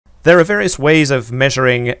There are various ways of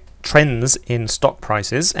measuring trends in stock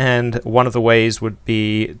prices, and one of the ways would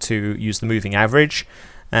be to use the moving average.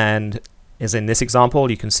 And as in this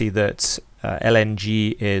example, you can see that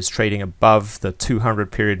LNG is trading above the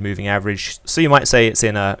 200 period moving average. So you might say it's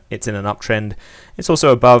in an uptrend. It's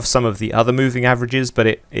also above some of the other moving averages, but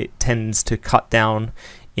it tends to cut down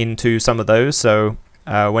into some of those. So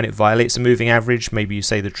when it violates a moving average, maybe you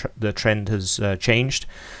say the trend has changed.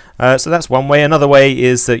 So that's one way. Another way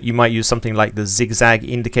is that you might use something like the Zigzag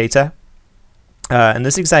Indicator. And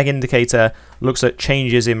the Zigzag Indicator looks at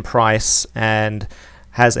changes in price and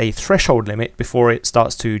has a threshold limit before it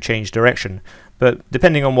starts to change direction. But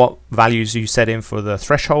depending on what values you set in for the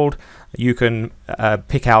threshold, you can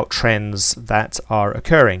pick out trends that are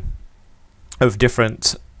occurring of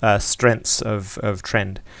different strengths of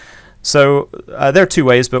trend. So there are two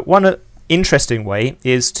ways, but one interesting way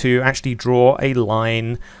is to actually draw a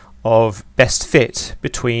line of best fit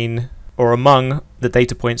between or among the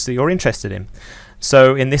data points that you're interested in.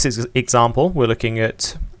 So in this example, we're looking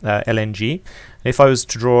at LNG. If I was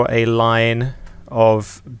to draw a line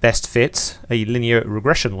of best fit, a linear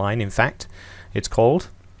regression line, in fact, it's called,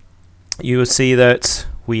 you will see that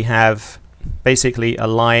we have basically a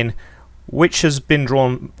line which has been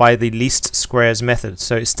drawn by the least squares method.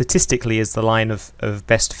 So it statistically is the line of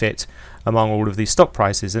best fit among all of these stock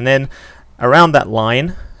prices. And then around that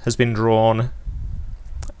line has been drawn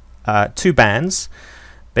two bands,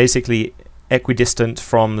 basically equidistant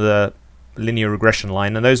from the linear regression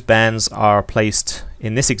line, and those bands are placed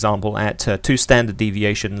in this example at 2 standard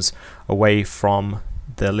deviations away from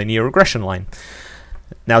the linear regression line.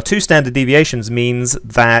 Now 2 standard deviations means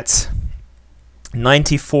that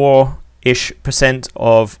 94-ish%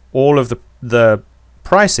 of all of the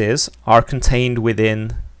prices are contained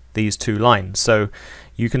within these two lines. So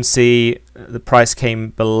you can see the price came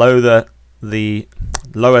below the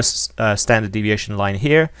lowest standard deviation line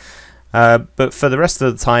here, but for the rest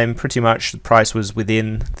of the time pretty much the price was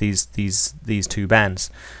within these two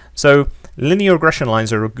bands. So linear regression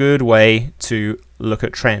lines are a good way to look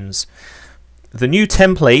at trends. The new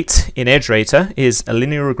template in EdgeRater is a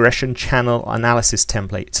linear regression channel analysis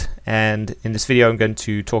template, and in this video I'm going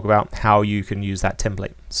to talk about how you can use that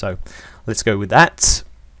template. So let's go with that,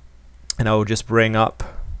 and I will just bring up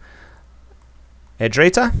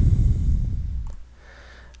EdgeRater,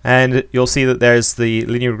 and you'll see that there's the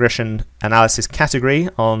linear regression analysis category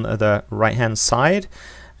on the right hand side,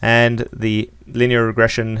 and the linear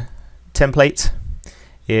regression template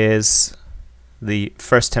is the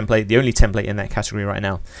first template, the only template in that category right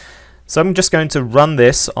now. So I'm just going to run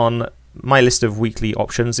this on my list of weekly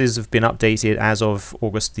options. These have been updated as of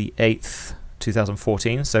August the 8th,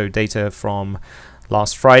 2014, so data from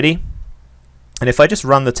last Friday. And if I just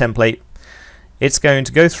run the template, it's going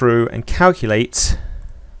to go through and calculate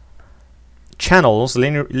channels,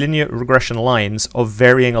 linear regression lines of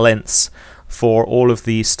varying lengths for all of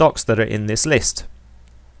the stocks that are in this list.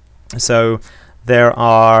 So there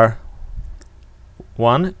are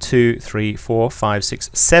 1, 2, 3, 4, 5, 6,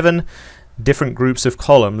 7 different groups of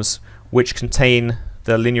columns which contain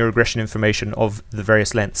the linear regression information of the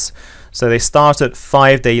various lengths. So they start at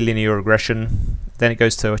 5-day linear regression, then it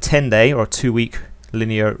goes to a 10-day or 2-week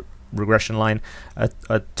linear regression line, a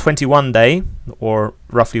 21-day or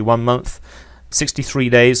roughly 1 month, 63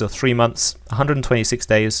 days or 3 months, 126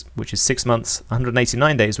 days, which is 6 months,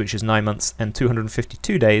 189 days, which is 9 months, and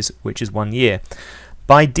 252 days, which is 1 year.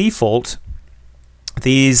 By default,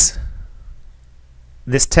 this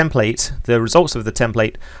template, the results of the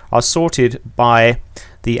template, are sorted by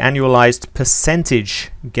the annualized percentage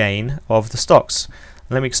gain of the stocks.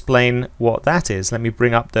 Let me explain what that is. Let me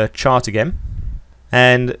bring up the chart again,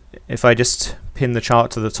 and if I just pin the chart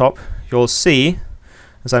to the top, you'll see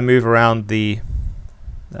as I move around the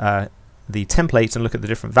template and look at the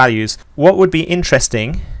different values, what would be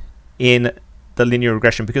interesting in the linear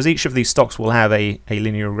regression, because each of these stocks will have a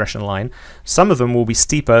linear regression line. Some of them will be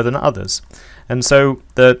steeper than others, and so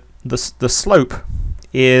the slope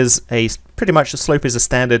is pretty much the slope is a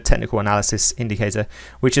standard technical analysis indicator,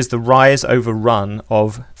 which is the rise over run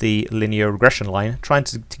of the linear regression line, trying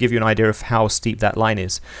to give you an idea of how steep that line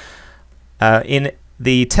is. In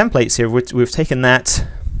the templates here, we've taken that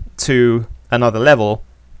to another level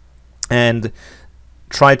and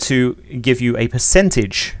tried to give you a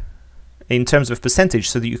percentage in terms of percentage,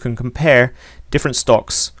 so that you can compare different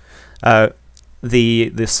stocks,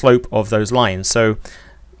 the slope of those lines. So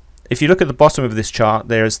if you look at the bottom of this chart,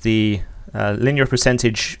 there's the linear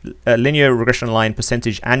regression line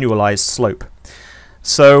percentage annualized slope.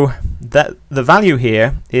 So that the value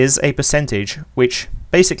here is a percentage which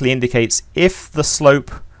basically indicates if the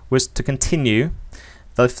slope was to continue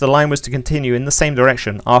if the line was to continue in the same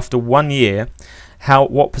direction after 1 year,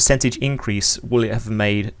 what percentage increase will it have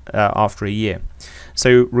made after a year?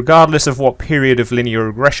 So regardless of what period of linear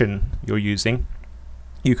regression you're using,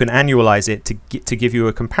 you can annualize it to give you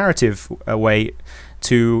a comparative way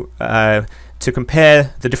to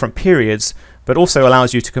compare the different periods, but also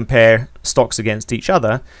allows you to compare stocks against each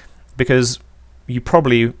other, because you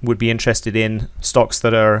probably would be interested in stocks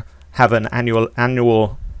that have an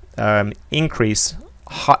annual increase,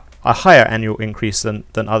 a higher annual increase than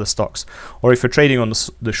other stocks, or if you're trading on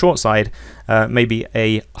the short side, maybe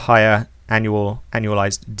a higher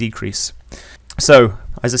annualized decrease. So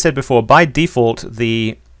as I said before, by default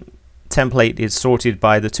the template is sorted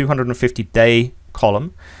by the 250-day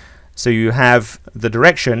column. So you have the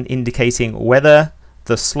direction indicating whether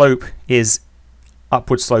the slope is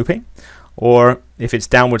upward sloping, or if it's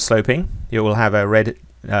downward sloping, it will have a red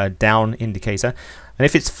down indicator. And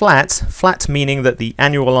if it's flat meaning that the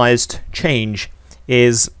annualized change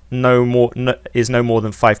is no more than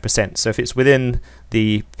 5%. So if it's within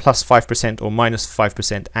the plus 5% or minus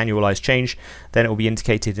 5% annualized change, then it will be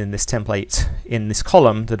indicated in this template, in this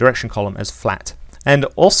column, the direction column, as flat. And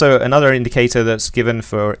also another indicator that's given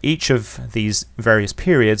for each of these various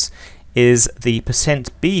periods is the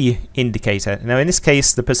 %B indicator. Now in this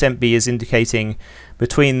case, the %B is indicating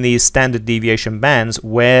between these standard deviation bands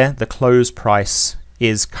where the close price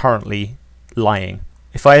is currently lying.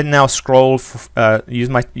 If I now scroll,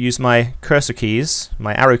 use my cursor keys,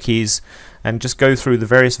 my arrow keys, and just go through the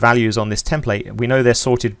various values on this template, we know they're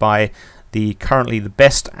sorted by currently the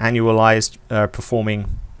best annualized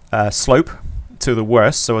performing slope to the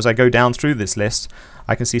worst. So as I go down through this list,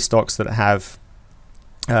 I can see stocks that have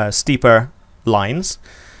steeper lines.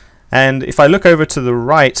 And if I look over to the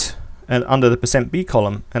right and under the %B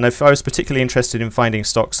column, and if I was particularly interested in finding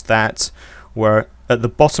stocks that were at the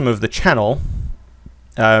bottom of the channel,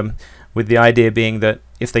 with the idea being that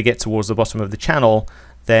if they get towards the bottom of the channel,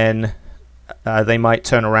 then they might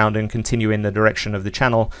turn around and continue in the direction of the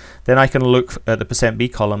channel, then I can look at the %B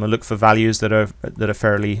column and look for values that are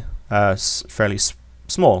fairly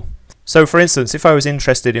small. So for instance, if I was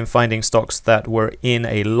interested in finding stocks that were in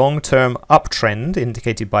a long-term uptrend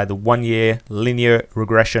indicated by the 1-year linear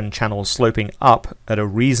regression channel sloping up at a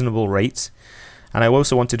reasonable rate, and I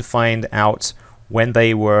also wanted to find out when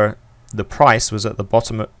the price was at the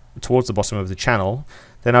bottom, towards the bottom of the channel,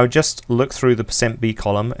 then I would just look through the %B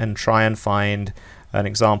column and try and find an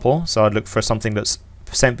example. So I'd look for something that's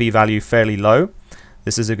 %B value fairly low.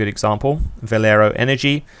 This is a good example, Valero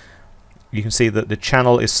Energy. You can see that the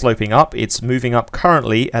channel is sloping up. It's moving up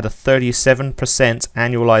currently at a 37%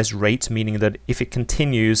 annualized rate, meaning that if it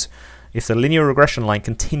continues, if the linear regression line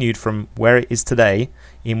continued from where it is today,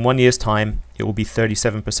 in 1 year's time, it will be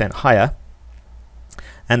 37% higher.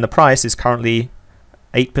 And the price is currently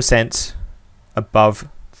 8% above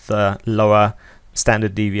the lower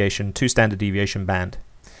standard deviation, standard deviation band.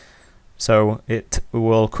 So it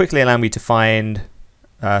will quickly allow me to find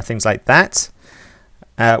things like that.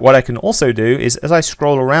 What I can also do is, as I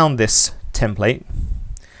scroll around this template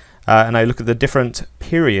and I look at the different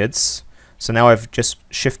periods, so now I've just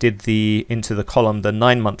shifted into the column, the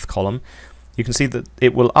 9-month column, you can see that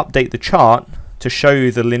it will update the chart to show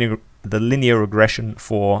you the linear regression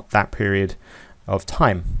for that period of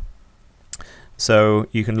time. So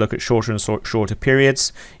you can look at shorter and shorter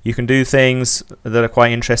periods. You can do things that are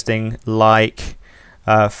quite interesting, like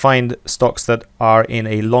find stocks that are in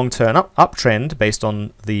a long-term uptrend based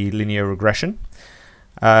on the linear regression.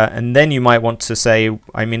 And then you might want to say,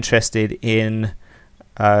 I'm interested in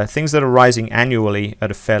things that are rising annually at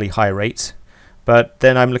a fairly high rate. But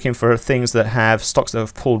then I'm looking for things that have stocks that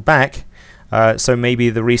have pulled back. So maybe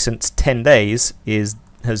the recent 10 days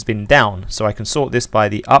has been down. So I can sort this by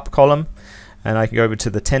the up column, and I can go over to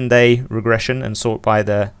the 10-day regression and sort by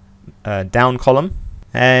the down column.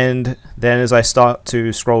 And then as I start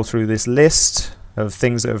to scroll through this list of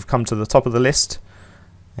things that have come to the top of the list,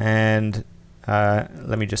 and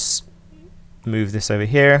let me just move this over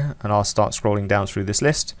here, and I'll start scrolling down through this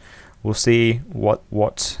list. We'll see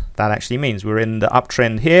what that actually means. We're in the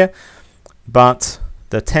uptrend here, but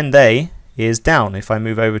the 10-day is down. If I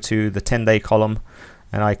move over to the 10-day column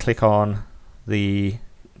and I click on the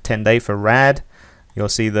 10-day for RAD, you'll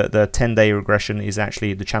see that the 10-day regression is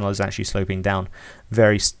actually, the channel is actually sloping down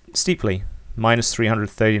very steeply, minus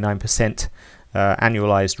 339%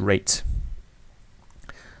 annualized rate.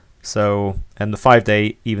 So, and the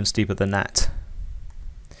 5-day even steeper than that.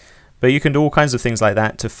 But you can do all kinds of things like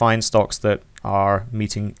that to find stocks that are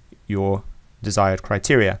meeting your desired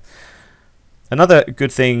criteria. Another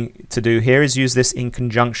good thing to do here is use this in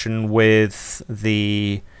conjunction with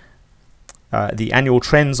the the annual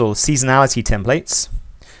trends or seasonality templates.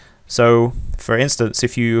 So for instance,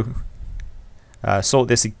 if you sort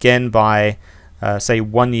this again by say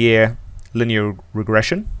 1 year linear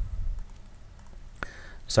regression,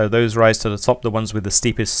 so those rise to the top, the ones with the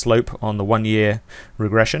steepest slope on the 1 year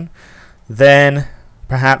regression, then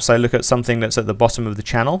perhaps I look at something that's at the bottom of the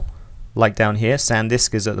channel, like down here.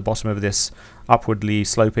 SanDisk is at the bottom of this upwardly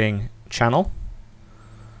sloping channel.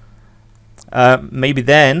 Maybe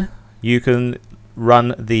then you can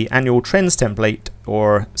run the annual trends template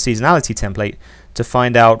or seasonality template to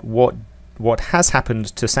find out what has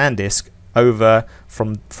happened to SanDisk over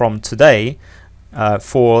from today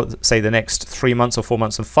for say the next 3 months or 4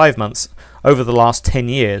 months and 5 months over the last 10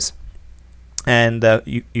 years. And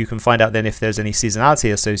you can find out then if there's any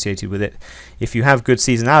seasonality associated with it. If you have good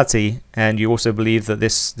seasonality and you also believe that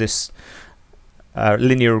this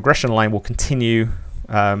linear regression line will continue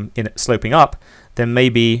in sloping up, then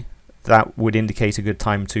maybe that would indicate a good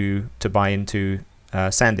time to buy into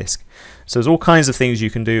SanDisk. So there's all kinds of things you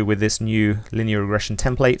can do with this new linear regression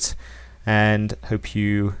template, and hope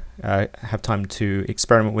you have time to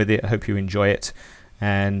experiment with it. I hope you enjoy it,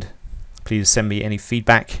 and please send me any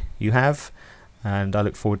feedback you have, and I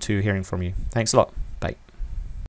look forward to hearing from you. Thanks a lot.